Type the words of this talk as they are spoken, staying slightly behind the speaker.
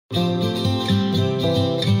Welcome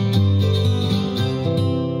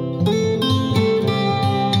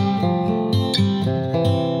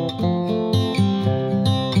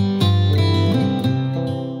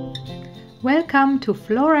to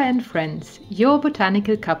Flora and Friends, your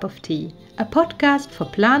botanical cup of tea, a podcast for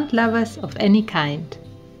plant lovers of any kind.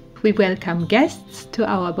 We welcome guests to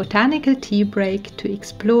our botanical tea break to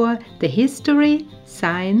explore the history,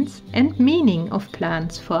 science and meaning of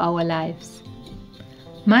plants for our lives.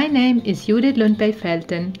 My name is Judith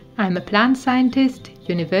Lundberg-Felten. I'm a plant scientist,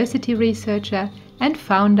 university researcher and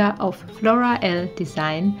founder of Flora-L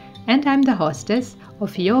Design, and I'm the hostess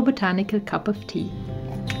of your botanical cup of tea.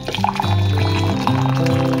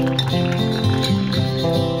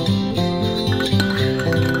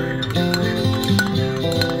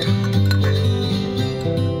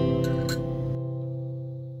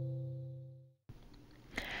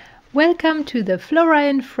 Welcome to the Flora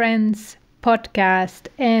and Friends podcast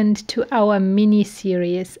and to our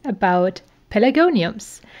mini-series about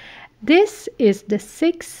pelargoniums. This is the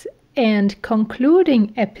sixth and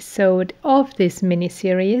concluding episode of this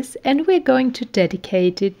mini-series, and we're going to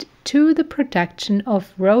dedicate it to the production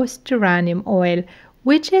of rose geranium oil,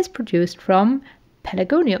 which is produced from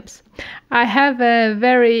pelargoniums. I have a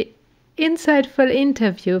very insightful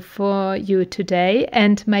interview for you today,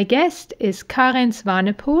 and my guest is Karen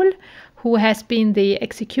Swanepoel, who has been the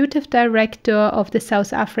executive director of the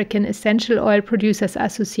South African Essential Oil Producers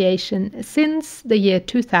Association since the year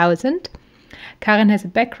 2000. Karen has a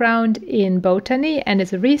background in botany and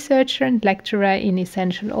is a researcher and lecturer in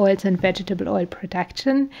essential oils and vegetable oil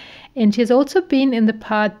production. And she has also been in the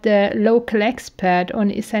past the local expert on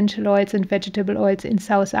essential oils and vegetable oils in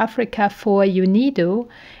South Africa for UNIDO.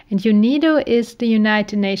 And UNIDO is the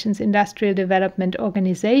United Nations Industrial Development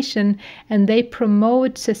Organization, and they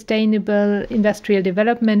promote sustainable industrial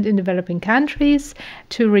development in developing countries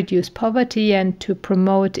to reduce poverty and to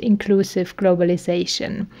promote inclusive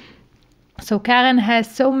globalization. So Karen has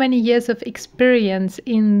so many years of experience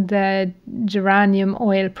in the geranium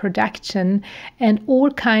oil production and all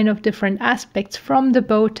kind of different aspects, from the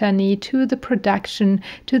botany to the production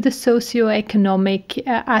to the socio-economic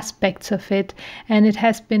aspects of it. And it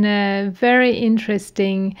has been a very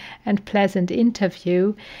interesting and pleasant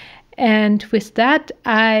interview. And with that,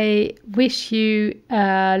 I wish you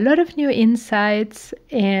a lot of new insights,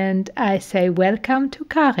 and I say welcome to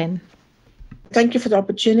Karen. Thank you for the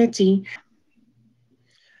opportunity.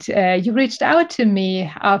 You reached out to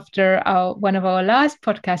me after one of our last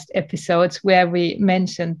podcast episodes where we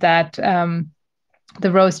mentioned that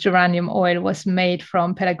the rose geranium oil was made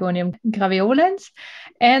from Pelargonium graveolens,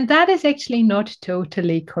 and that is actually not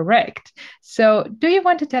totally correct. So do you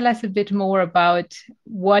want to tell us a bit more about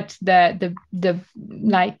what the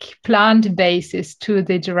plant basis to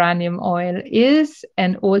the geranium oil is,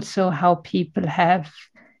 and also how people have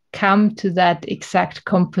come to that exact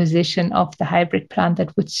composition of the hybrid plant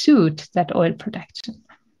that would suit that oil production?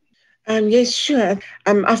 Yes, sure.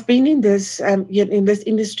 I've been in this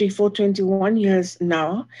industry for 21 years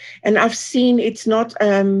now, and I've seen it's not.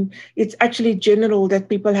 It's actually general that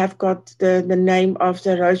people have got the name of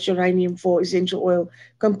the rose geranium for essential oil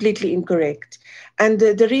completely incorrect, and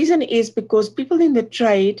the reason is because people in the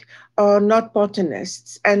trade are not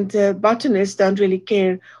botanists, and botanists don't really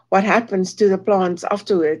care what happens to the plants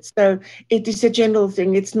afterwards. So it is a general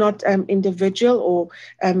thing. It's not individual or,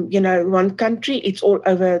 one country. It's all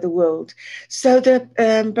over the world. So the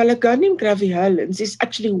Pelargonium graveolens is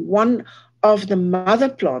actually one of the mother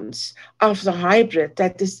plants of the hybrid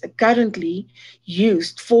that is currently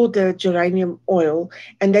used for the geranium oil,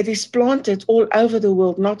 and that is planted all over the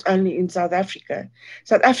world, not only in South Africa.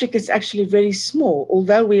 South Africa is actually very small,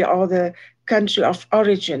 although we are the country of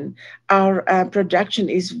origin. Our production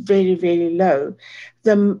is very, very low.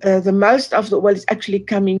 The most of the oil is actually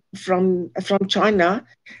coming from China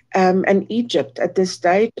and Egypt at this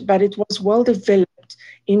stage, but it was well developed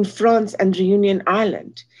in France and Reunion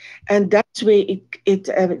Island, and that's where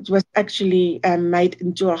it was actually made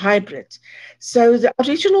into a hybrid. So the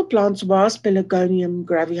original plant was Pelargonium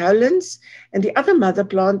graveolens, and the other mother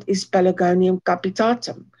plant is Pelargonium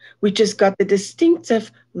capitatum, which has got a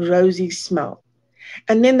distinctive rosy smell.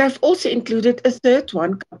 And then they've also included a third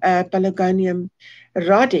one, Pelargonium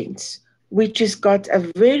radens, which has got a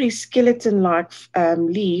very skeleton-like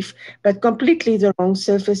leaf, but completely the wrong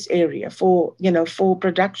surface area for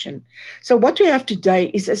production. So what we have today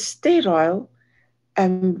is a sterile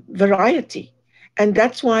variety. And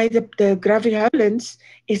that's why the graveolens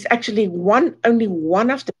is actually only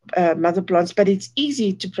one of the mother plants, but it's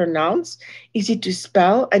easy to pronounce, easy to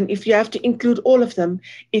spell. And if you have to include all of them,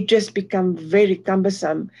 it just becomes very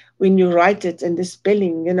cumbersome when you write it, and the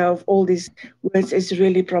spelling, of all these words is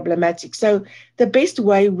really problematic. So the best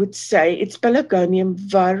way would say it's Pelargonium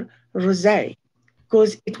var rosé,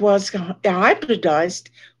 because it was hybridized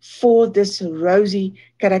for this rosy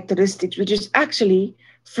characteristics, which is actually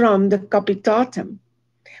from the capitatum,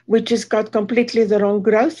 which has got completely the wrong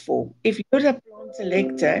growth form. If you're a plant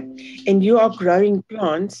selector and you are growing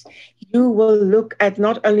plants, you will look at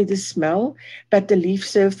not only the smell, but the leaf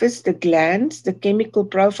surface, the glands, the chemical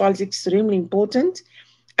profile is extremely important.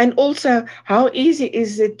 And also, how easy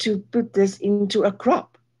is it to put this into a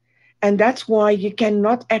crop? And that's why you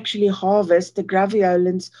cannot actually harvest the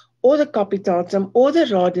graveolens or the capitatum or the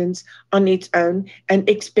radens on its own and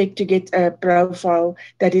expect to get a profile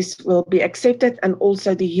that will be accepted, and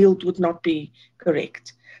also the yield would not be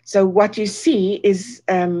correct. So what you see is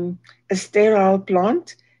a sterile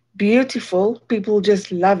plant, beautiful. People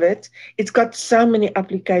just love it. It's got so many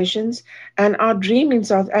applications. And our dream in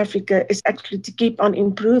South Africa is actually to keep on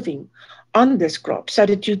improving on this crop so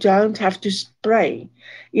that you don't have to spray.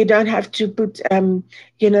 You don't have to put,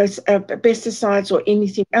 pesticides or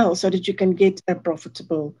anything else, so that you can get a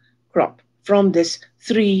profitable crop from this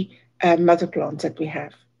three mother plants that we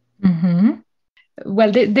have. Mm-hmm.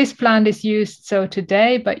 Well, this plant is used so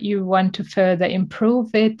today, but you want to further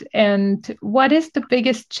improve it. And what is the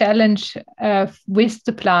biggest challenge with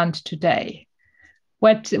the plant today?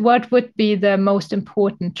 What would be the most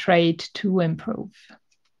important trait to improve?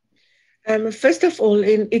 First of all,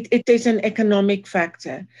 it is an economic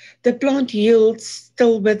factor. The plant yields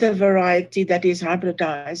still with the variety that is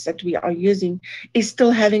hybridized that we are using is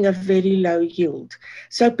still having a very low yield.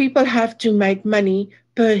 So people have to make money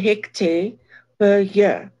per hectare per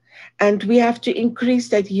year. And we have to increase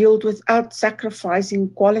that yield without sacrificing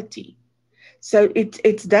quality. So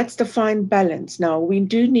it's that's the fine balance. Now we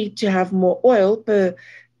do need to have more oil per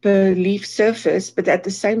leaf surface, but at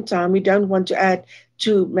the same time we don't want to add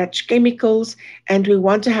too much chemicals, and we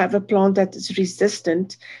want to have a plant that is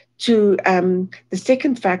resistant to the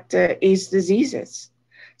second factor is diseases.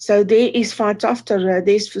 So there is Phytophthora,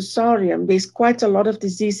 there's Fusarium, there's quite a lot of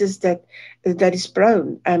diseases that is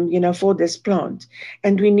prone, for this plant,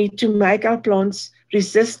 and we need to make our plants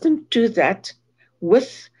resistant to that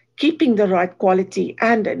with keeping the right quality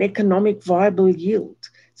and an economic viable yield.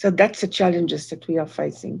 So that's the challenges that we are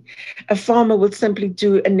facing. A farmer will simply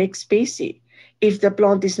do a next species if the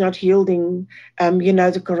plant is not yielding,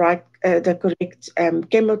 the correct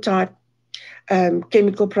chemotype,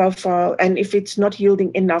 chemical profile, and if it's not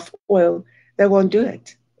yielding enough oil, they won't do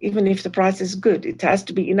it. Even if the price is good, it has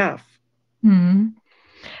to be enough. Mm.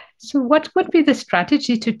 So, what would be the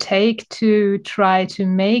strategy to take to try to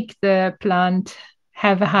make the plant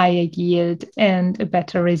have a higher yield and a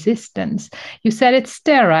better resistance? You said it's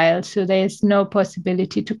sterile, so there's no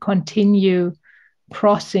possibility to continue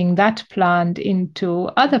crossing that plant into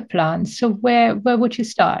other plants. So, where would you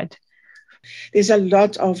start? There's a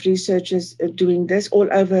lot of researchers doing this all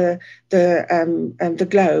over the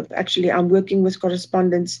globe. Actually, I'm working with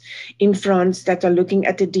correspondents in France that are looking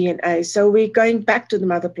at the DNA. So we're going back to the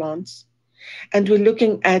mother plants, and we're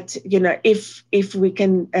looking at, if we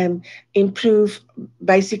can improve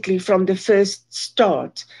basically from the first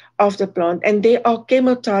start of the plant. And there are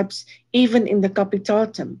chemotypes even in the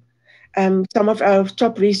capitatum. Some of our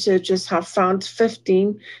top researchers have found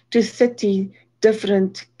 15 to 30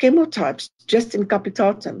 different chemotypes just in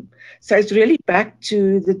capitatum. So it's really back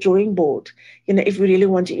to the drawing board, if we really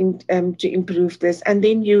want to improve this. And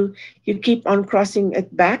then you keep on crossing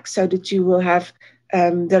it back so that you will have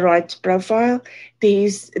the right profile.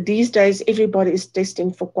 These days, everybody is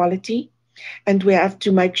testing for quality, and we have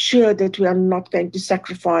to make sure that we are not going to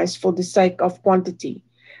sacrifice for the sake of quantity.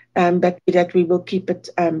 That we will keep it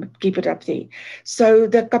up there. So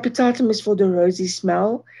the capitatum is for the rosy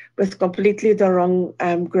smell with completely the wrong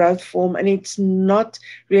growth form, and it's not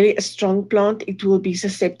really a strong plant. It will be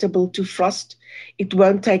susceptible to frost. It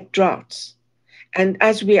won't take droughts. And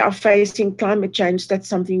as we are facing climate change, that's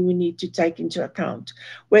something we need to take into account.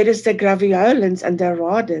 Whereas the graveolens and the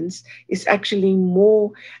radens is actually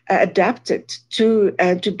more adapted to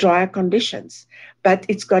drier conditions. But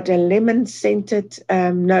it's got a lemon-scented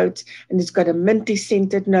note, and it's got a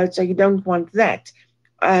minty-scented note, so you don't want that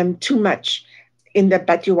too much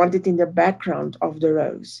but you want it in the background of the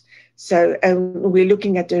rose. So we're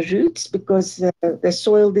looking at the roots, because the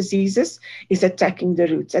soil diseases is attacking the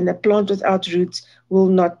roots, and a plant without roots will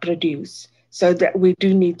not produce. So that we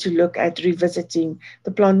do need to look at revisiting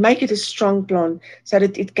the plant, make it a strong plant so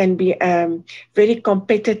that it can be very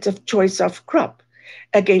competitive choice of crop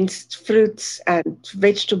against fruits and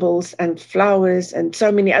vegetables and flowers and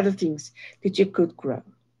so many other things that you could grow.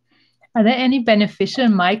 Are there any beneficial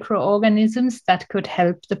microorganisms that could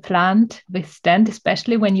help the plant withstand,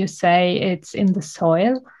 especially when you say it's in the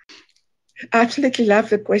soil? I absolutely love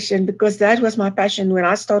the question because that was my passion when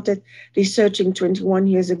I started researching 21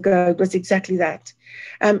 years ago. It was exactly that.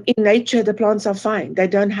 In nature, the plants are fine. They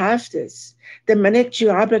don't have this. The minute you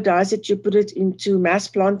hybridize it, you put it into mass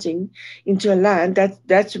planting into a land,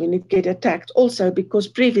 that's when it get attacked. Also, because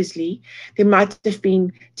previously there might have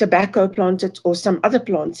been tobacco planted or some other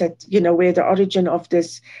plants that, where the origin of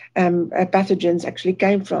this pathogens actually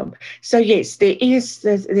came from. So yes,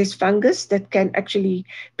 there's fungus that can actually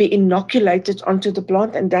be inoculated onto the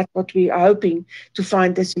plant, and that's what we are hoping to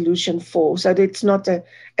find the solution for. So that it's not a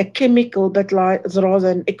chemical, but rather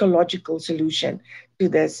an ecological solution to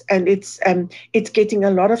this. And it's getting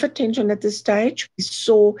a lot of attention at this stage. We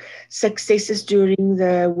saw successes during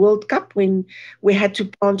the World Cup when we had to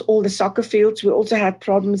plant all the soccer fields. We also had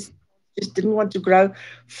problems, just didn't want to grow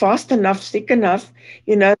fast enough, thick enough,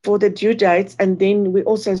 for the due dates. And then we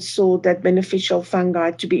also saw that beneficial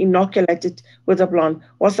fungi to be inoculated with a plant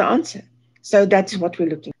was the answer. So that's what we're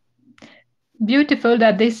looking. Beautiful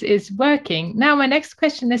that this is working. Now, my next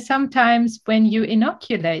question is, sometimes when you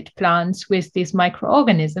inoculate plants with these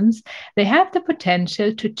microorganisms, they have the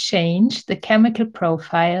potential to change the chemical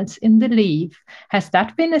profiles in the leaf. Has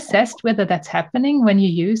that been assessed, whether that's happening when you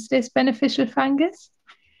use this beneficial fungus?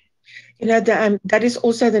 That is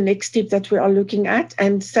also the next step that we are looking at.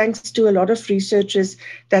 And thanks to a lot of researchers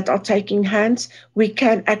that are taking hands, we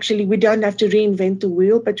don't have to reinvent the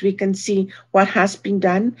wheel, but we can see what has been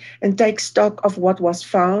done and take stock of what was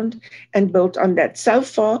found and build on that. So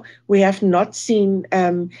far, we have not seen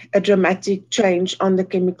a dramatic change on the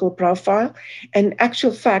chemical profile. In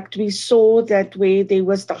actual fact, we saw that where there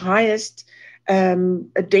was the highest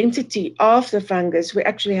density of the fungus, we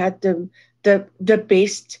actually had the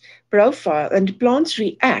best profile, and plants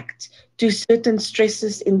react to certain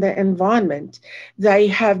stresses in the environment. They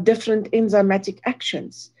have different enzymatic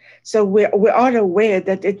actions. So we are aware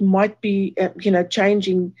that it might be,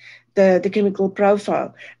 changing the chemical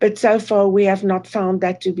profile. But so far, we have not found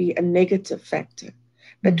that to be a negative factor.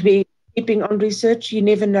 But we're keeping on research. You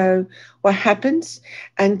never know what happens.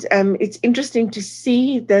 And it's interesting to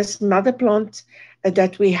see this mother plant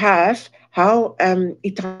that we have, how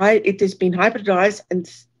it has been hybridized, and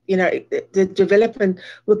the development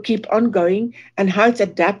will keep on going, and how it's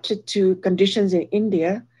adapted to conditions in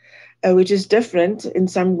India, which is different in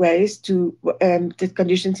some ways to the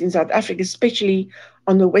conditions in South Africa, especially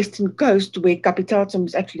on the western coast where capitatum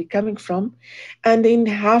is actually coming from, and then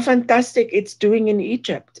how fantastic it's doing in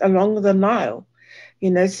Egypt along the Nile.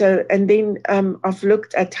 So, and then I've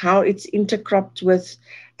looked at how it's intercropped with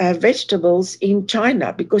vegetables in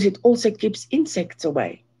China, because it also keeps insects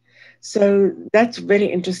away. So that's very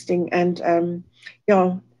interesting. And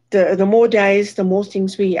the more days, the more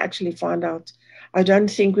things we actually find out. I don't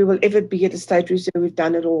think we will ever be at a stage where we've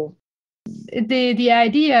done it all. The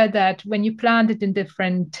idea that when you plant it in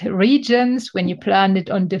different regions, when you plant it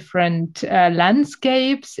on different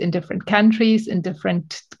landscapes, in different countries, in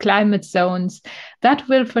different climate zones, that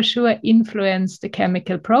will for sure influence the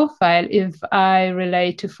chemical profile. If I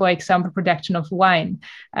relate to, for example, production of wine,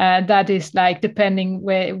 that is like depending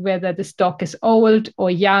whether the stock is old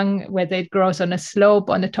or young, whether it grows on a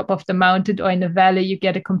slope, on the top of the mountain, or in a valley, you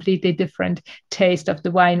get a completely different taste of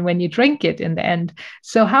the wine when you drink it in the end.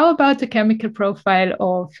 So how about the chemical profile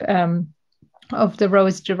of the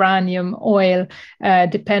rose geranium oil,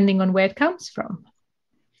 depending on where it comes from?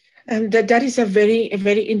 That is a very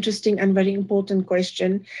interesting and very important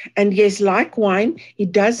question. And yes, like wine,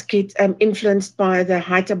 it does get influenced by the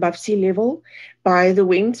height above sea level, by the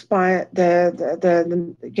winds, by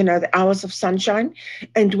the hours of sunshine.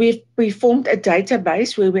 And we formed a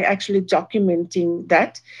database where we're actually documenting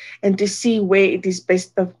that, and to see where it is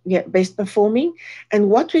best performing. And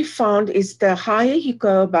what we found is the higher you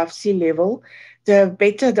go above sea level, the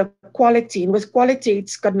better the quality. And with quality,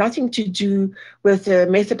 it's got nothing to do with the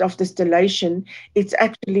method of distillation. It's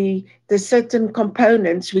actually the certain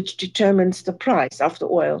components which determines the price of the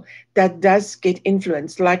oil that does get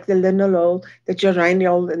influenced, like the linalool, the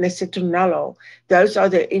geraniol, and the citronellol. Those are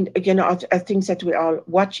are things that we are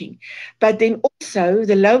watching. But then also,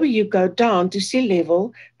 the lower you go down to sea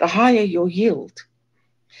level, the higher your yield.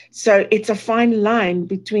 So it's a fine line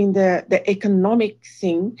between the economic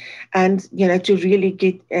thing and, to really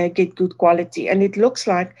get good quality. And it looks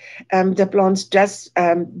like the plants just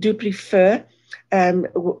do prefer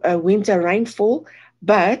winter rainfall,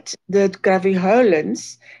 but the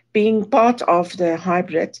graveolens being part of the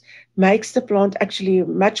hybrid makes the plant actually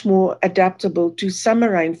much more adaptable to summer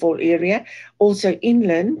rainfall area, also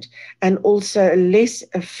inland, and also less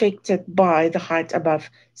affected by the height above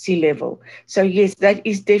sea level. So yes, that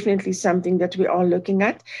is definitely something that we are looking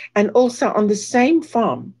at. And also on the same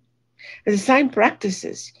farm, the same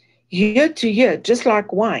practices, year to year, just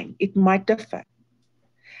like wine, it might differ.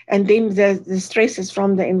 And then the stresses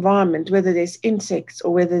from the environment, whether there's insects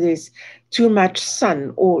or whether there's too much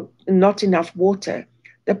sun or not enough water,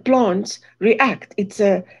 the plants react. It's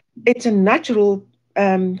a natural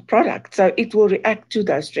product, so it will react to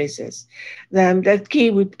those stresses. The key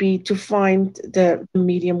would be to find the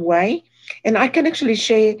medium way. And I can actually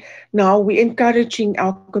share now, we're encouraging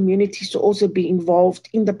our communities to also be involved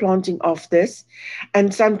in the planting of this.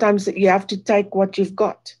 And sometimes you have to take what you've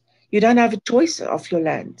got. You don't have a choice of your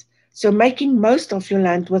land. So making most of your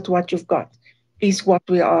land with what you've got is what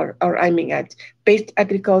we are aiming at. Best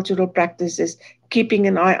agricultural practices, keeping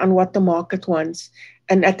an eye on what the market wants,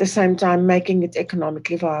 and at the same time making it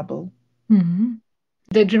economically viable. Mm-hmm.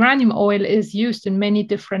 The geranium oil is used in many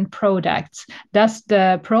different products. Does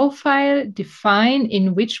the profile define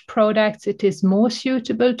in which products it is more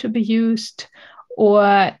suitable to be used,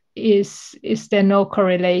 or is there no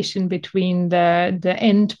correlation between the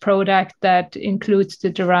end product that includes the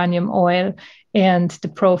geranium oil and the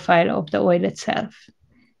profile of the oil itself?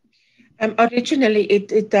 Originally,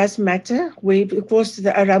 it does matter. Of course,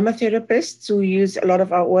 the aromatherapists who use a lot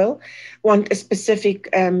of our oil want a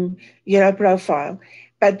specific, profile.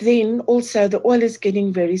 But then also the oil is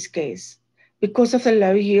getting very scarce. Because of the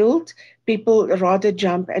low yield, people rather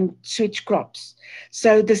jump and switch crops.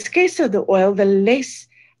 So the scarcer the oil, the less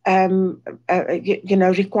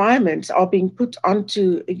requirements are being put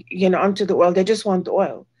onto the oil. They just want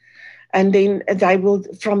oil. And then they will,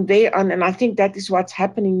 from there on, and I think that is what's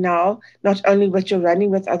happening now, not only with you're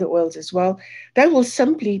running with other oils as well, they will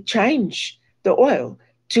simply change the oil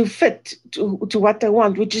to fit to what they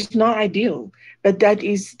want, which is not ideal. But that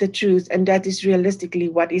is the truth, and that is realistically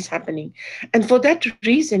what is happening. And for that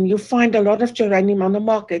reason, you find a lot of geranium on the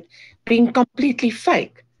market being completely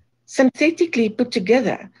fake, synthetically put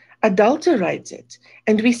together, adulterated.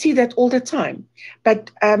 And we see that all the time.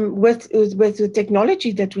 But with the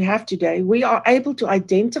technology that we have today, we are able to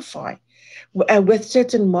identify with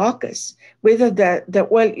certain markers whether the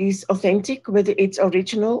oil is authentic, whether it's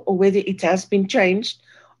original, or whether it has been changed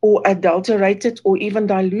or adulterated or even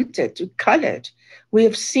diluted, colored. We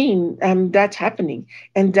have seen that happening,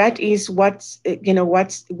 and that is what's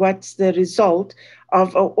the result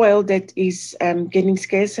of an oil that is getting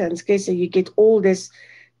scarcer and scarcer. You get all this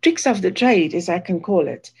tricks of the trade, as I can call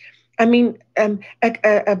it. I mean,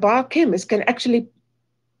 a biochemist can actually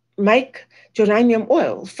make geranium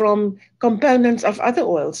oil from components of other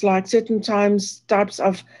oils, like certain types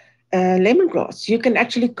of lemongrass. You can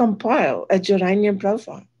actually compile a geranium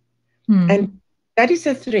profile, and that is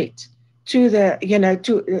a threat to the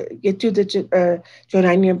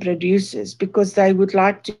geranium producers, because they would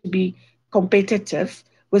like to be competitive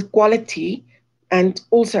with quality and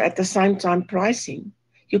also at the same time pricing.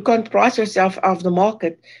 You can't price yourself out of the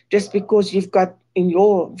market just because you've got, in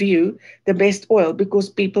your view, the best oil, because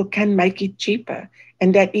people can make it cheaper.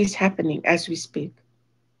 And that is happening as we speak.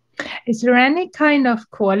 Is there any kind of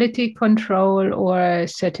quality control or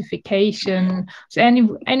certification? Is there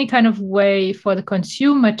any kind of way for the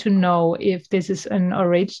consumer to know if this is an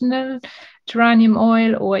original geranium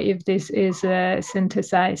oil or if this is a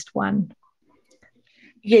synthesized one?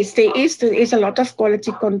 Yes, there is a lot of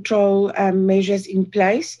quality control measures in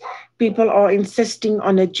place. People are insisting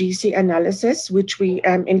on a GC analysis, which we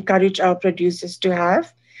encourage our producers to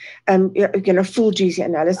have. Full GC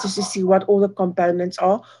analysis to see what all the components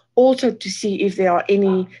are. Also to see if there are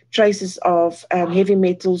any traces of heavy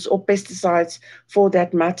metals or pesticides, for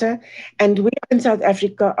that matter. And we in South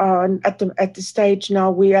Africa are at the stage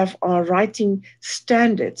now we are writing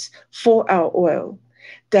standards for our oil,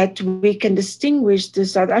 that we can distinguish the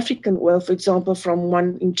South African oil, for example, from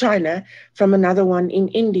one in China, from another one in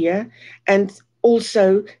India, and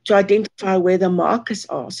also to identify where the markers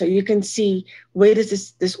are. So you can see where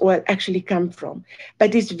does this oil actually come from.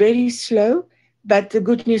 But it's very slow, but the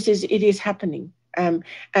good news is it is happening.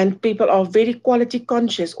 And people are very quality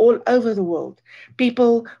conscious all over the world.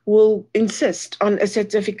 People will insist on a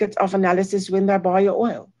certificate of analysis when they buy your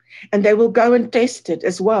oil. And they will go and test it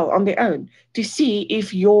as well on their own to see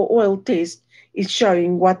if your oil test is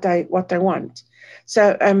showing what they want.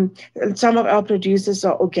 So some of our producers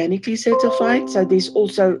are organically certified. So there's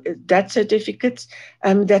also that certificate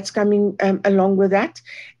that's coming along with that.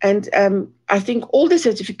 And I think all the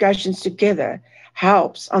certifications together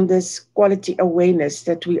helps on this quality awareness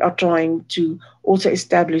that we are trying to also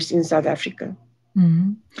establish in South Africa.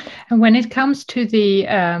 Mm. And when it comes to the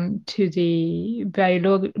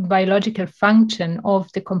biological function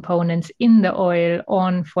of the components in the oil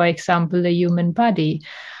on, for example, the human body,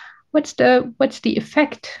 what's the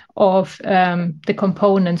effect of the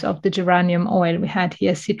components of the geranium oil? We had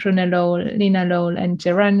here citronellol, linalool, and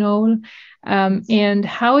geranol. And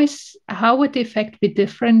how would the effect be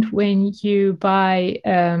different when you buy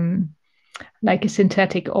like a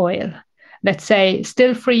synthetic oil? Let's say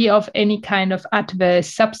still free of any kind of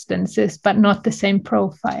adverse substances, but not the same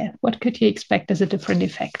profile. What could you expect as a different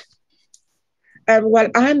effect? Well,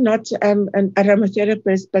 I'm not an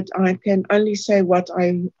aromatherapist, but I can only say what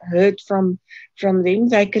I heard from them.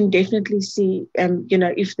 They can definitely see,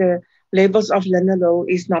 if the levels of linalool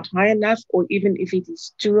is not high enough, or even if it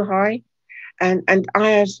is too high. And I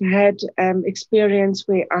have had experience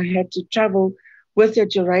where I had to travel with the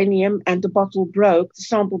geranium, and the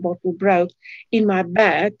sample bottle broke in my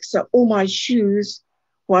bag. So all my shoes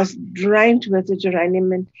was drained with the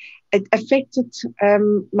geranium, and it affected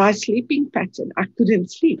my sleeping pattern. I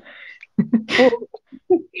couldn't sleep for,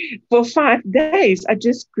 for 5 days. I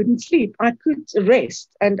just couldn't sleep. I could rest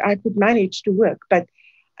and I could manage to work, but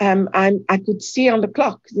I could see on the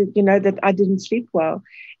clock that I didn't sleep well.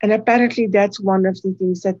 And apparently that's one of the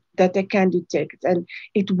things that they can detect. And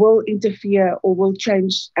it will interfere or will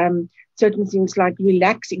change certain things like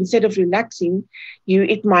relaxing. Instead of relaxing you,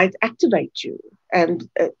 it might activate you. And,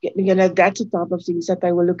 that's the type of things that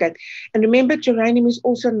they will look at. And remember, geranium is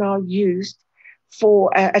also now used for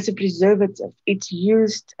as a preservative. It's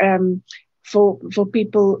used for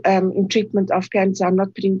people in treatment of cancer. I'm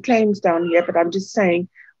not putting claims down here, but I'm just saying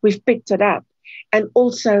we've picked it up. And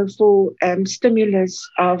also for stimulus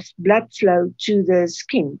of blood flow to the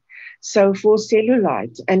skin. So for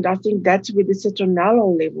cellulite, and I think that's where the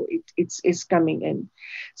citronellol level is coming in.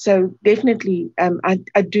 So definitely,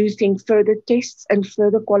 I do think further tests and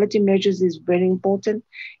further quality measures is very important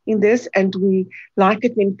in this. And we like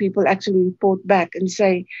it when people actually report back and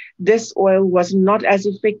say, this oil was not as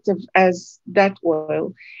effective as that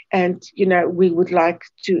oil. And, we would like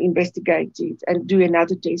to investigate it and do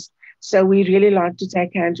another test. So we really like to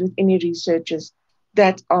take hands with any researchers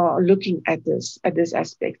that are looking at this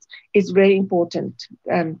aspect. It's very important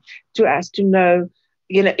to us to know,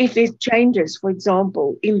 if there's changes, for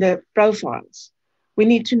example, in the profiles, we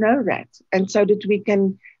need to know that, and so that we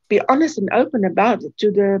can be honest and open about it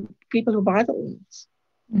to the people who buy the oils.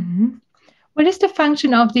 Mm-hmm. What is the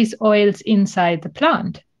function of these oils inside the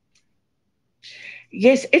plant?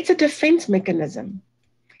 Yes, it's a defense mechanism.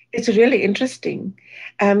 It's really interesting.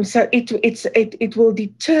 So it will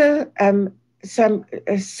deter some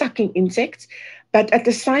sucking insects, but at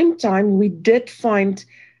the same time, we did find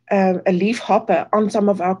a leaf hopper on some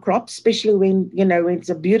of our crops, especially when it's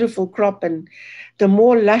a beautiful crop, and the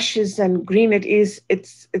more luscious and green it is,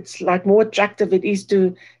 it's like more attractive it is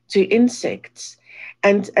to insects.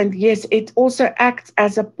 And yes, it also acts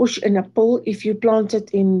as a push and a pull if you plant it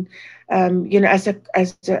in, as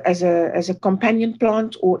a companion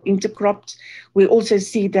plant or intercropped. We also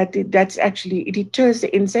see that it deters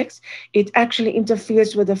the insects. It actually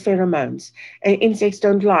interferes with the pheromones. And insects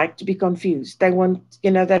don't like to be confused. They want,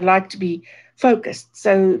 they like to be focused.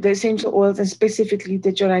 So the essential oils, and specifically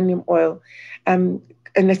the geranium oil, and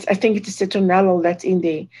I think it's a citronellol that's in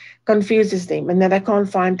there, confuses them, and then they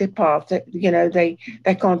can't find their path. They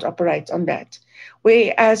can't operate on that.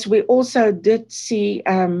 Whereas we also did see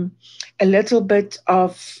a little bit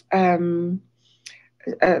of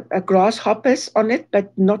grasshoppers on it,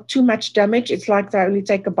 but not too much damage. It's like they only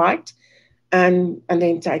take a bite and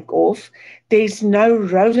then take off. There's no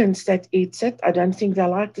rodents that eats it. I don't think they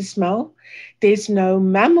like the smell. There's no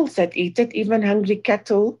mammals that eat it. Even hungry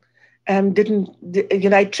cattle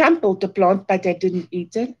they trampled the plant, but they didn't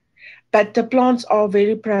eat it. But the plants are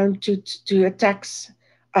very prone to attacks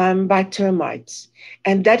by termites.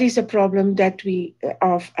 And that is a problem that we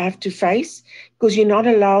have to face, because you're not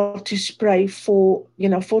allowed to spray for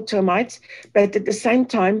termites. But at the same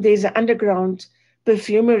time, there's an underground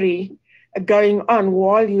perfumery going on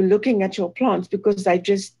while you're looking at your plants, because they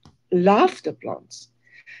just love the plants.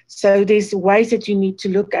 So there's ways that you need to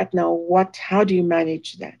look at now. How do you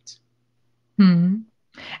manage that?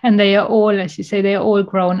 And they are all, as you say, they are all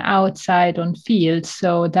grown outside on fields.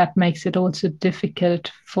 So that makes it also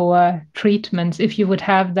difficult for treatments. If you would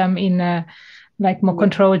have them in a like more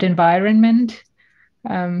controlled environment.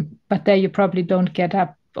 But there you probably don't get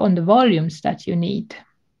up on the volumes that you need.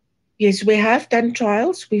 Yes, we have done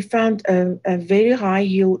trials. We found a very high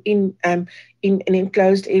yield in an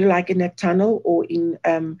enclosed area, like in a tunnel or in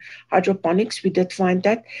hydroponics. We did find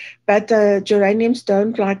that, but geraniums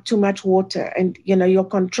don't like too much water, and your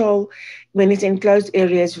control when it's enclosed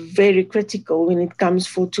area is very critical when it comes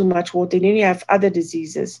for too much water. And then you have other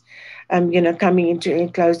diseases, coming into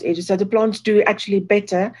enclosed areas. So the plants do actually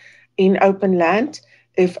better in open land.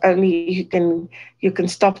 If only you can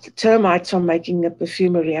stop the termites from making a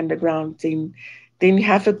perfumery underground, then you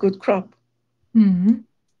have a good crop. Mm-hmm.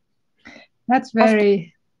 That's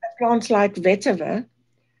very... Plants like vetiver,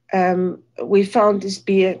 we found this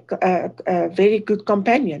be a very good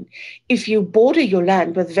companion. If you border your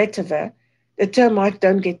land with vetiver, the termites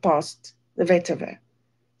don't get past the vetiver.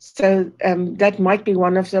 So that might be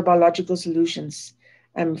one of the biological solutions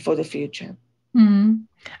for the future. Mm.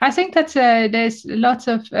 I think that's there's lots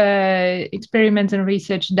of experiments and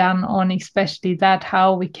research done on especially that,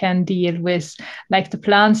 how we can deal with like the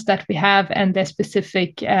plants that we have and their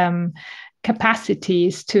specific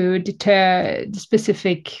capacities to deter the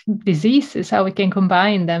specific diseases, how we can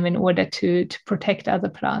combine them in order to protect other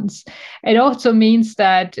plants. It also means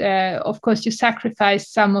that, of course, you sacrifice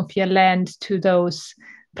some of your land to those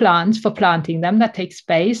plants for planting them. That takes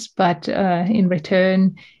space, but in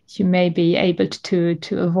return, you may be able to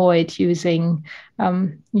avoid using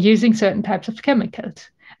certain types of chemicals.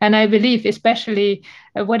 And I believe, especially,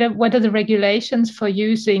 what are the regulations for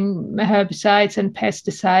using herbicides and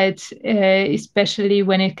pesticides, especially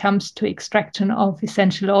when it comes to extraction of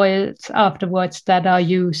essential oils afterwards that are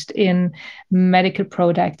used in medical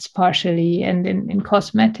products partially and in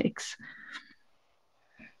cosmetics?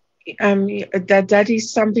 That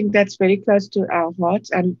is something that's very close to our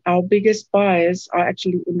hearts, and our biggest buyers are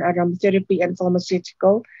actually in aromatherapy and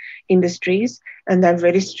pharmaceutical industries, and they're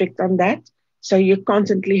very strict on that. So you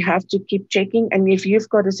constantly have to keep checking, and if you've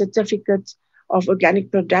got a certificate of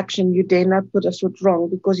organic production, you dare not put a foot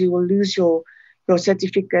wrong, because you will lose your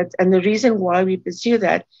certificate. And the reason why we pursue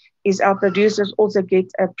that is our producers also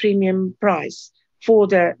get a premium price for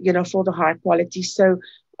the high quality. So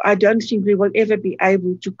I don't think we will ever be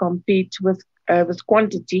able to compete with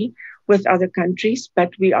quantity with other countries,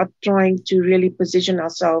 but we are trying to really position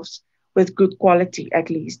ourselves with good quality, at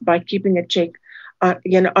least by keeping a check,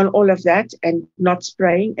 on all of that, and not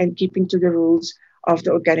spraying, and keeping to the rules of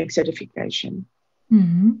the organic certification.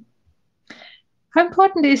 Mm-hmm. How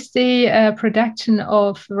important is the production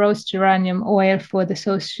of rose geranium oil for the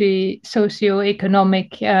socio-economic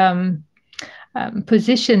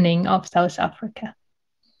positioning of South Africa?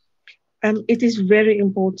 It is very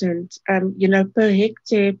important, per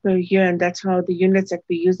hectare per year, and that's how the units that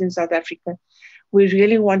we use in South Africa. We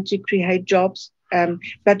really want to create jobs,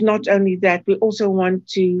 but not only that, we also want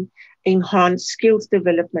to enhance skills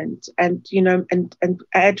development and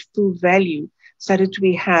add full value, so that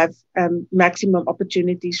we have maximum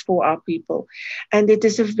opportunities for our people. And it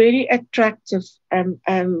is a very attractive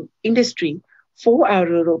industry for our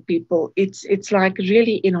rural people. It's like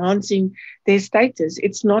really enhancing their status.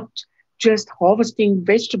 It's not just harvesting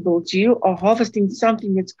vegetables. You are harvesting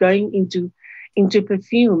something that's going into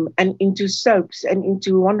perfume and into soaps and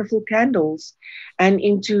into wonderful candles and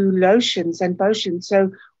into lotions and potions.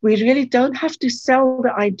 So we really don't have to sell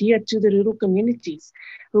the idea to the rural communities.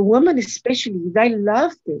 The women especially, they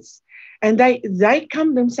love this. And they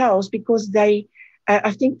come themselves because I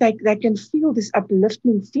think they can feel this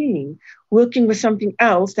uplifting feeling working with something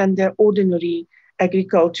else than their ordinary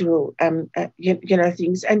agricultural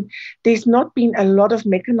things. And there's not been a lot of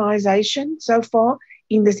mechanization so far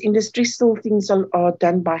in this industry. Still things are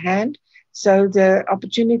done by hand. So the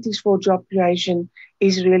opportunities for job creation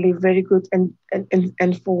is really very good. And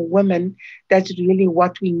for women, that's really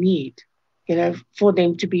what we need, for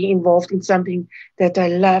them to be involved in something that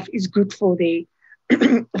they love is good for their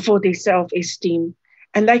self-esteem.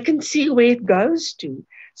 And they can see where it goes to.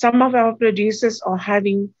 Some of our producers are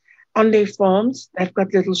having on their farms, they've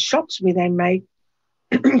got little shops where they make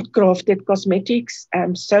crafted cosmetics,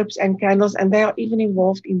 soaps and candles, and they are even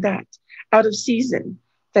involved in that. Out of season,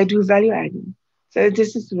 they do value adding. So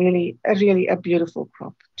this is really a beautiful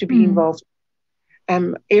crop to be involved.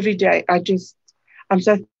 Every day, I'm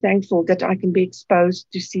so thankful that I can be exposed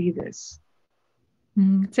to see this.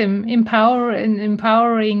 It's an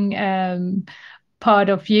empowering part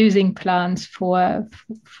of using plants for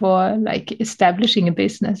like establishing a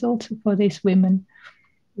business, also for these women.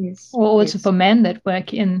 Yes. Or also for men that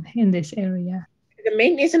work in this area. The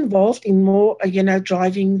men is involved in more,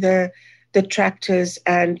 driving the the tractors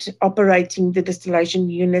and operating the distillation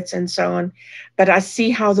units and so on. But I see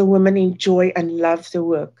how the women enjoy and love the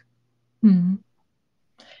work. Mm.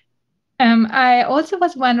 I also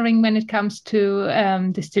was wondering, when it comes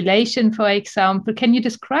to distillation, for example, can you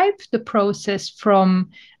describe the process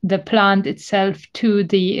from the plant itself to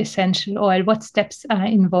the essential oil? What steps are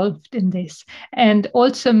involved in this? And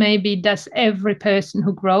also, maybe, does every person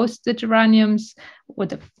who grows the geraniums or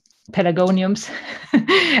the pelargoniums,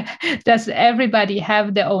 does everybody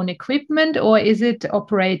have their own equipment, or is it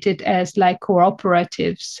operated as like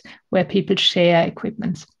cooperatives where people share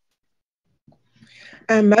equipment?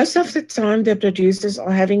 Most of the time, the producers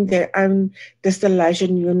are having their own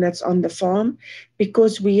distillation units on the farm,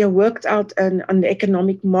 because we have worked out an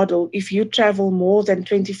economic model. If you travel more than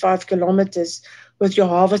 25 kilometers with your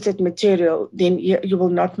harvested material, then you will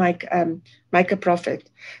not make a profit.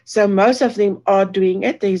 So most of them are doing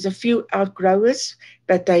it. There's a few outgrowers,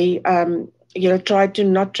 but they try to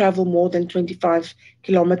not travel more than 25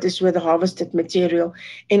 kilometers with the harvested material.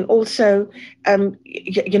 And also,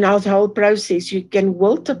 the whole process, you can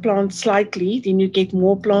wilt the plant slightly, then you get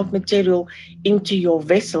more plant material into your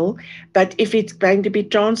vessel. But if it's going to be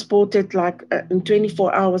transported like in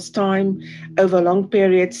 24 hours time over a long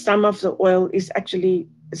period, some of the oil is actually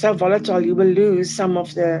so volatile, you will lose some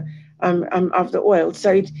of the oil.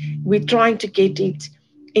 So we're trying to get it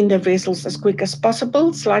in the vessels as quick as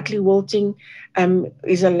possible. Slightly wilting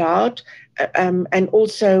is allowed. And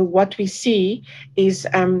also what we see is,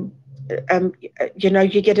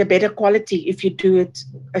 you get a better quality if you do it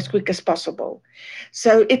as quick as possible.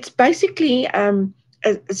 So it's basically a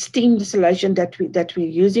steam distillation that we're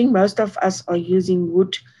using. Most of us are using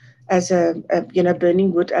wood as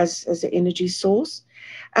burning wood as an energy source.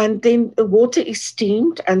 And then the water is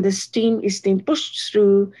steamed, and the steam is then pushed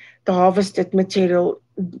through the harvested material,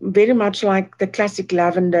 very much like the classic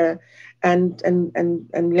lavender and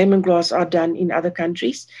lemongrass are done in other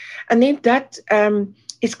countries. And then that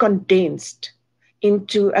is condensed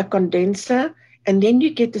into a condenser, and then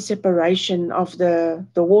you get the separation of the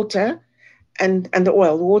water and the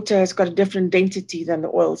oil. The water has got a different density than the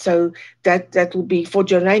oil. So that will be, for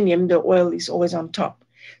geranium, the oil is always on top.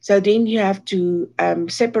 So then you have to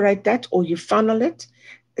separate that, or you funnel it.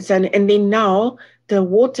 So, and then now the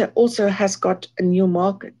water also has got a new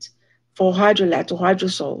market for hydrolat or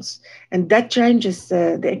hydrosols. And that changes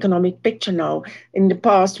the economic picture now. In the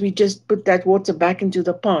past, we just put that water back into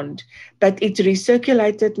the pond, but it's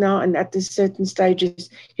recirculated now, and at the certain stages,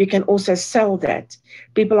 you can also sell that.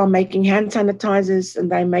 People are making hand sanitizers,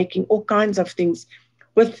 and they're making all kinds of things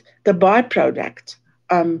with the byproduct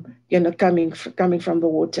coming from the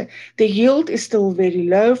water. The yield is still very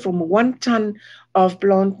low. From 1 ton of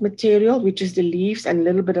plant material, which is the leaves and a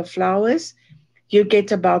little bit of flowers, you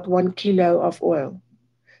get about 1 kilo of oil.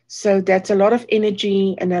 So that's a lot of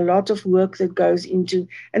energy and a lot of work that goes into,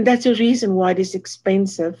 and that's a reason why it is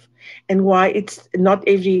expensive and why it's not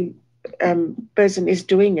every person is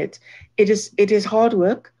doing it. It is hard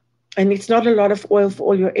work, and it's not a lot of oil for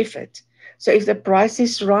all your effort. So if the price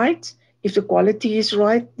is right, if the quality is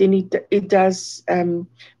right, then it does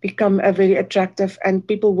become a very attractive, and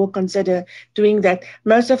people will consider doing that.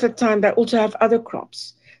 Most of the time, they also have other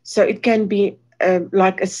crops. So it can be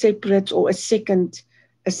like a separate or a second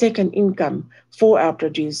income for our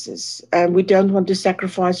producers. We don't want to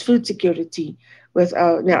sacrifice food security with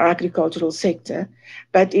our agricultural sector,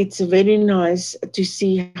 but it's very nice to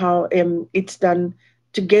see how it's done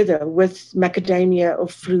together with macadamia or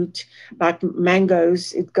fruit like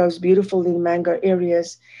mangoes. It goes beautiful in mango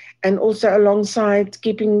areas, and also alongside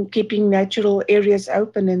keeping natural areas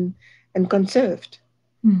open and conserved.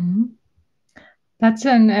 Mm-hmm. That's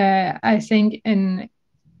I think,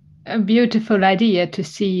 a beautiful idea to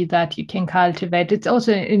see that you can cultivate. It's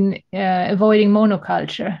also in avoiding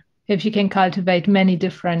monoculture. If you can cultivate many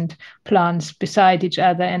different plants beside each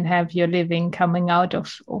other and have your living coming out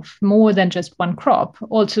of more than just one crop,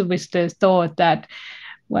 also with the thought that,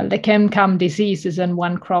 well, there can come diseases and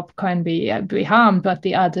one crop can be harmed, but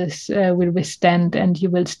the others will withstand, and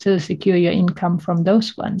you will still secure your income from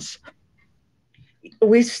those ones.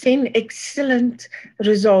 We've seen excellent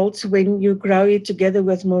results when you grow it together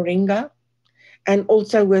with moringa, and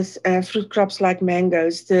also with fruit crops like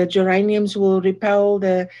mangoes. The geraniums will repel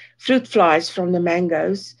the fruit flies from the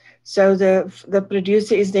mangoes. So the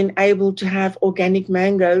producer is then able to have organic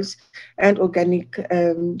mangoes and organic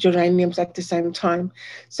geraniums at the same time.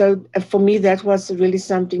 So for me, that was really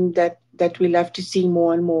something that we love to see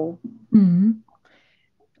more and more. Mm.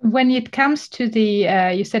 When it comes to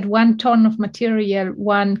the, you said 1 ton of material,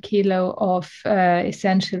 1 kilo of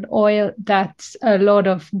essential oil, that's a lot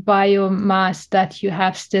of biomass that you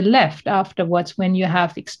have still left afterwards when you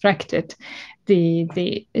have extracted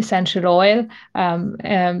the essential oil.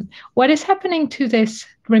 What is happening to this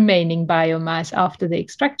remaining biomass after the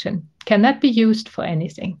extraction? Can that be used for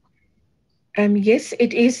anything? Yes,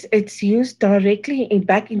 it is. It's used directly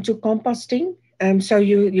back into composting. So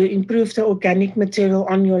you improve the organic material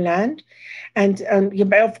on your land, and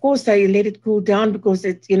but of course they let it cool down because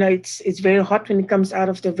it's very hot when it comes out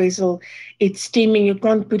of the vessel. It's steaming. You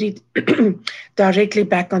can't put it directly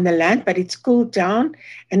back on the land, but it's cooled down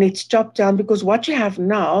and it's chopped down because what you have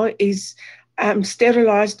now is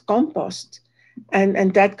sterilized compost.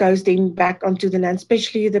 And that goes then back onto the land,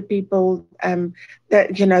 especially the people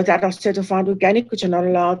that are certified organic, which are not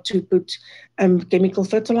allowed to put chemical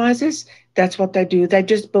fertilizers. That's what they do. They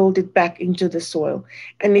just build it back into the soil,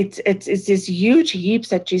 and it's these huge heaps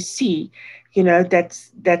that you see,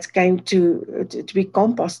 that's going to be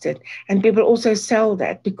composted. And people also sell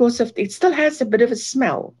that because of it still has a bit of a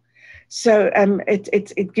smell. So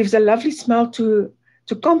it gives a lovely smell to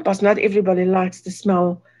compost. Not everybody likes the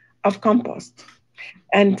smell of compost.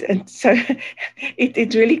 And so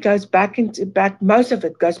it really goes back, most of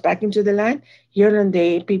it goes back into the land. Here and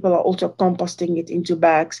there, people are also composting it into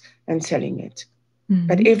bags and selling it. Mm-hmm.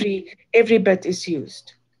 But every bit is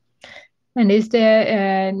used. And is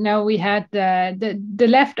there, now we had the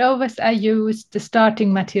leftovers are used, the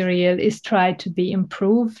starting material is tried to be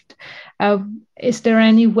improved. Is there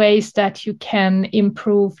any ways that you can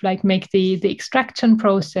improve, like make the extraction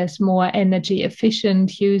process more energy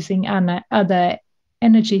efficient using other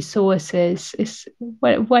energy sources?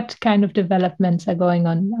 What kind of developments are going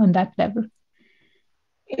on that level?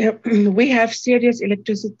 Yeah, we have serious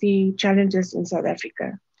electricity challenges in South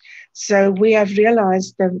Africa. So we have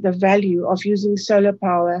realized the value of using solar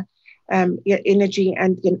power, energy,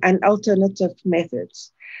 and alternative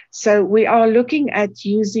methods. So we are looking at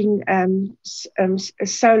using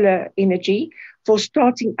solar energy for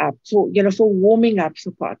starting up, for warming up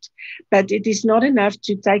the pot. But it is not enough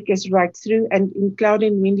to take us right through. And in cloudy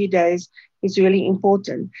and windy days is really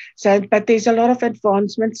important. So, but there's a lot of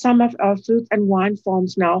advancement. Some of our fruit and wine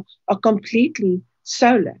farms now are completely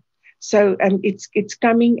solar. So it's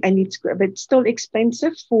coming, and it's still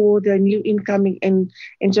expensive for the new incoming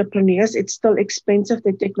entrepreneurs. It's still expensive.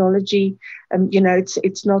 The technology,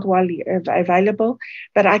 it's not widely available.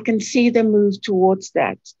 But I can see the move towards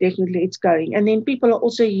that. Definitely, it's going. And then people are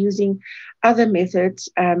also using other methods.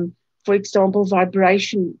 For example,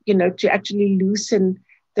 vibration. To actually loosen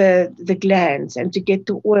the glands and to get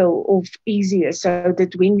the oil off easier, so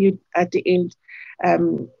that when you at the end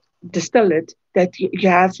distill it, that you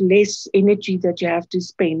have less energy that you have to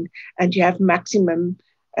spend, and you have maximum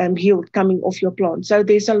yield coming off your plant. So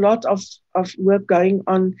there's a lot of work going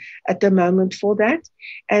on at the moment for that.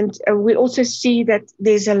 And we also see that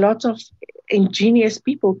there's a lot of ingenious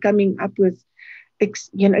people coming up with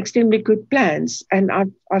extremely good plans. And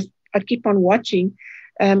I keep on watching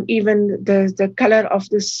even the color of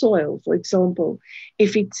the soil, for example.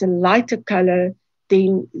 If it's a lighter color,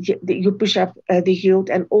 then you push up the yield.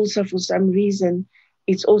 And also for some reason,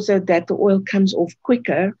 it's also that the oil comes off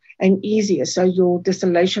quicker and easier. So your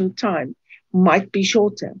distillation time might be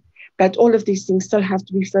shorter. But all of these things still have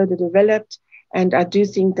to be further developed. And I do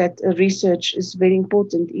think that research is very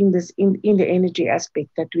important in this in the energy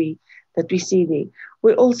aspect that we see there.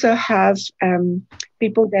 We also have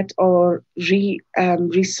people that are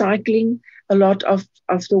recycling a lot of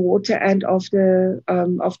the water and of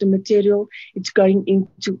the material. It's going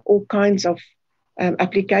into all kinds of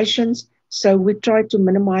applications. So we try to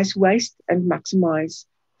minimize waste and maximize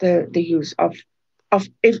the use of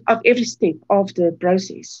every step of the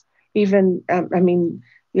process. Even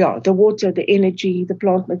the water, the energy, the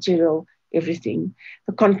plant material, everything.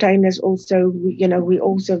 The containers also, we're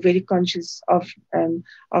also very conscious of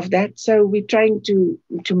that. So we're trying to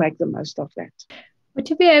make the most of that. Would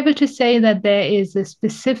you be able to say that there is a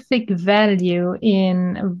specific value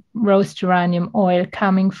in rose geranium oil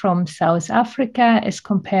coming from South Africa as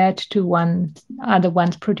compared to other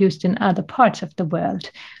ones produced in other parts of the world,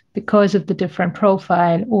 because of the different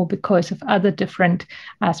profile or because of other different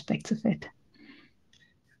aspects of it?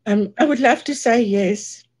 I would love to say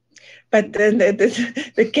yes, but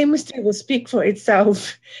the chemistry will speak for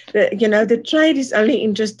itself. The trade is only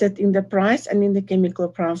interested in the price and in the chemical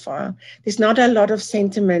profile. There's not a lot of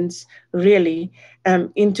sentiments really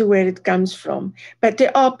into where it comes from. But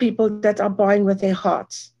there are people that are buying with their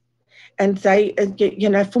hearts. And they,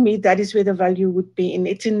 for me, that is where the value would be. And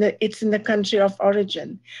it's in the country of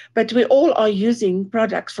origin. But we all are using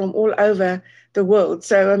products from all over the world.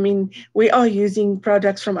 So, I mean, we are using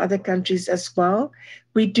products from other countries as well.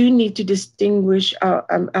 We do need to distinguish our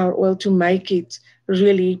oil to make it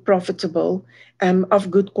really profitable, of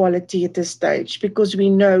good quality at this stage, because we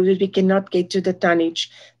know that we cannot get to the tonnage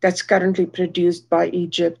that's currently produced by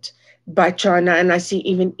Egypt, by China, and I see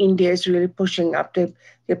even India is really pushing up the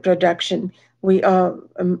production. We are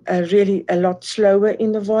really a lot slower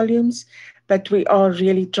in the volumes, but we are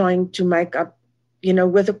really trying to make up,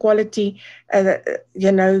 with the quality,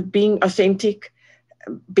 being authentic,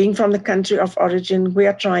 being from the country of origin. We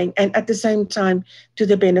are trying, and at the same time, to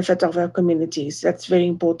the benefit of our communities. That's very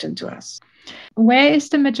important to us. Where is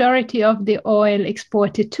the majority of the oil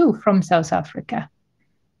exported to from South Africa?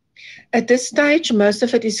 At this stage, most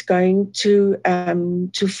of it is going to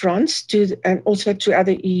France, and also to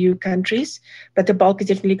other EU countries, but the bulk is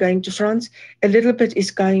definitely going to France. A little bit is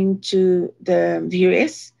going to the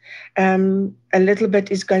US, a little bit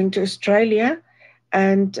is going to Australia,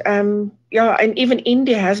 and and even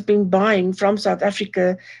India has been buying from South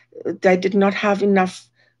Africa. They did not have enough,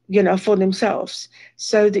 for themselves.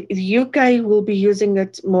 So the UK will be using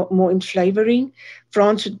it more in flavoring.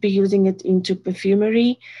 France would be using it into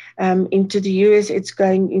perfumery. Into the US, it's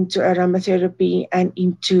going into aromatherapy and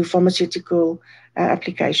into pharmaceutical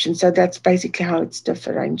applications. So that's basically how it's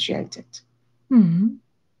differentiated. Mm-hmm.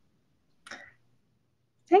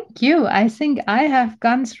 Thank you. I think I have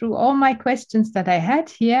gone through all my questions that I had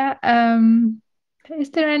here.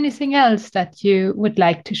 Is there anything else that you would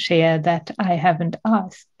like to share that I haven't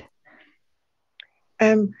asked?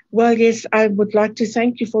 Well, yes, I would like to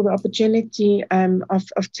thank you for the opportunity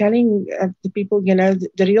of telling the people, the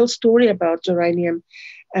real story about geranium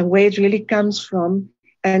and where it really comes from,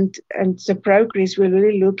 and the progress. We're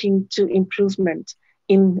really looking to improvement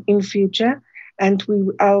in future, and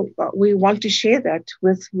we want to share that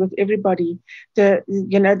with everybody. The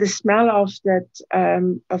smell of that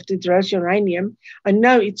of the rose geranium. I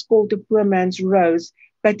know it's called the poor man's rose,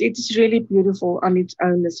 but it's really beautiful on its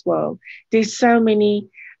own as well. There's so many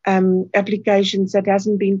applications that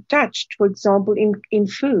hasn't been touched, for example, in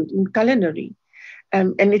food, in culinary.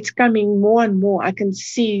 And it's coming more and more. I can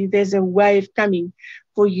see there's a wave coming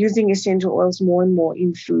for using essential oils more and more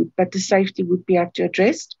in food, but the safety would be up to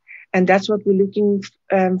addressed. And that's what we're looking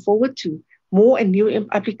forward to, more and new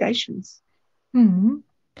applications. Mm-hmm.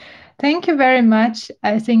 Thank you very much.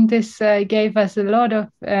 I think this gave us a lot of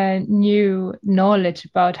new knowledge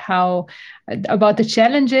about about the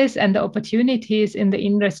challenges and the opportunities in the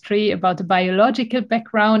industry, about the biological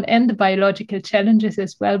background and the biological challenges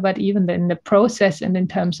as well, but even in the process and in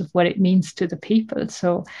terms of what it means to the people.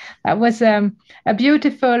 So that was a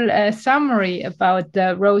beautiful summary about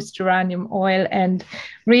the rose geranium oil. And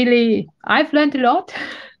really, I've learned a lot.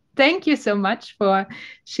 Thank you so much for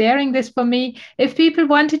sharing this for me. If people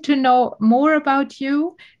wanted to know more about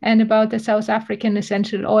you and about the South African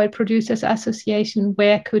Essential Oil Producers Association,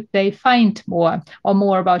 where could they find more, or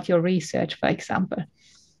more about your research, for example?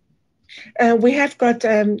 We have got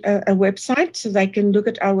a website, so they can look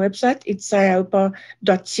at our website. It's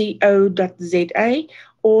saeopa.co.za,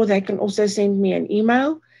 or they can also send me an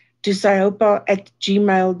email to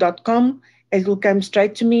saeopa@gmail.com. It will come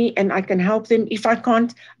straight to me and I can help them. If I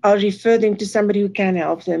can't, I'll refer them to somebody who can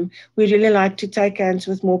help them. We really like to take hands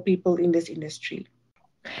with more people in this industry.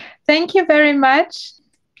 Thank you very much.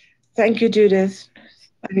 Thank you, Judith.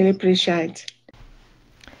 I really appreciate it.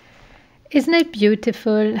 Isn't it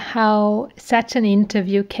beautiful how such an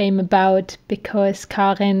interview came about because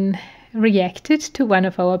Karen reacted to one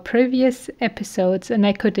of our previous episodes and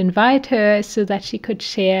I could invite her so that she could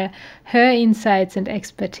share her insights and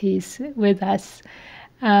expertise with us.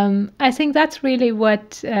 I think that's really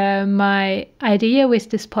what my idea with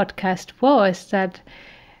this podcast was, that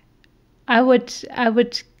I would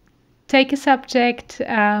take a subject,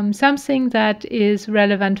 something that is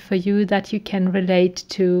relevant for you, that you can relate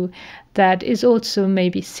to, that is also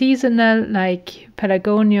maybe seasonal, like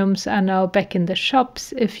pelargoniums are now back in the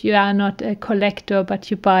shops if you are not a collector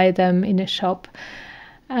but you buy them in a shop.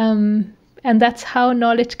 And that's how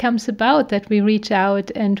knowledge comes about, that we reach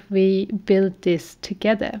out and we build this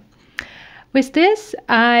together. With this,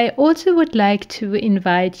 I also would like to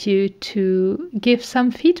invite you to give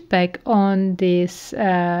some feedback on this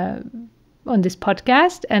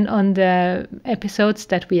podcast and on the episodes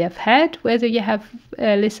that we have had, whether you have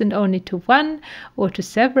listened only to one or to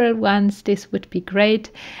several ones. This would be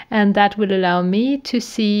great, and that will allow me to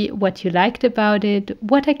see what you liked about it,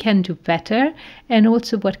 what I can do better, and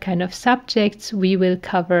also what kind of subjects we will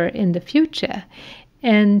cover in the future.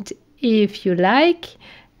 And if you like,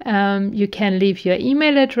 you can leave your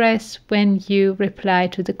email address when you reply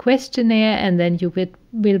to the questionnaire, and then you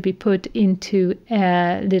will be put into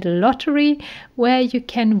a little lottery where you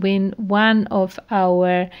can win one of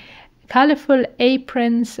our colorful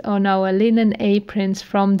aprons on our linen aprons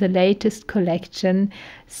from the latest collection.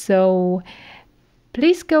 So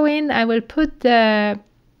please go in. I will put the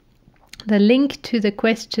link to the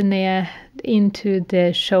questionnaire into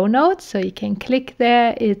the show notes, so you can click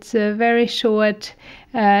there. It's very short,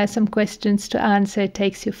 some questions to answer. It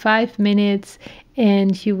takes you 5 minutes,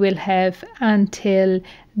 and you will have until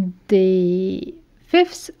the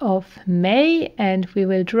 5th of May, and we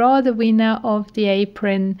will draw the winner of the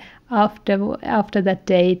apron after that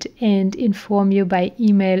date and inform you by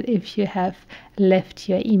email if you have left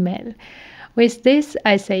your email. With this,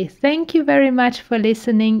 I say thank you very much for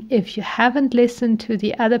listening. If you haven't listened to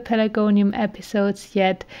the other Pelargonium episodes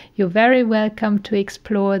yet, you're very welcome to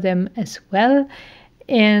explore them as well.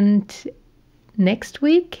 And next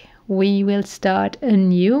week, we will start a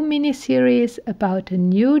new mini-series about a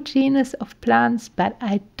new genus of plants, but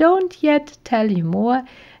I don't yet tell you more.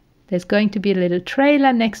 There's going to be a little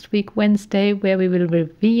trailer next week, Wednesday, where we will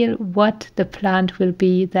reveal what the plant will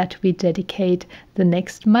be that we dedicate the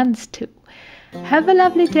next months to. Have a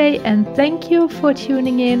lovely day, and thank you for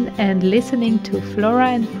tuning in and listening to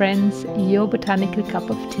Flora and Friends, your botanical cup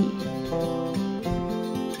of tea.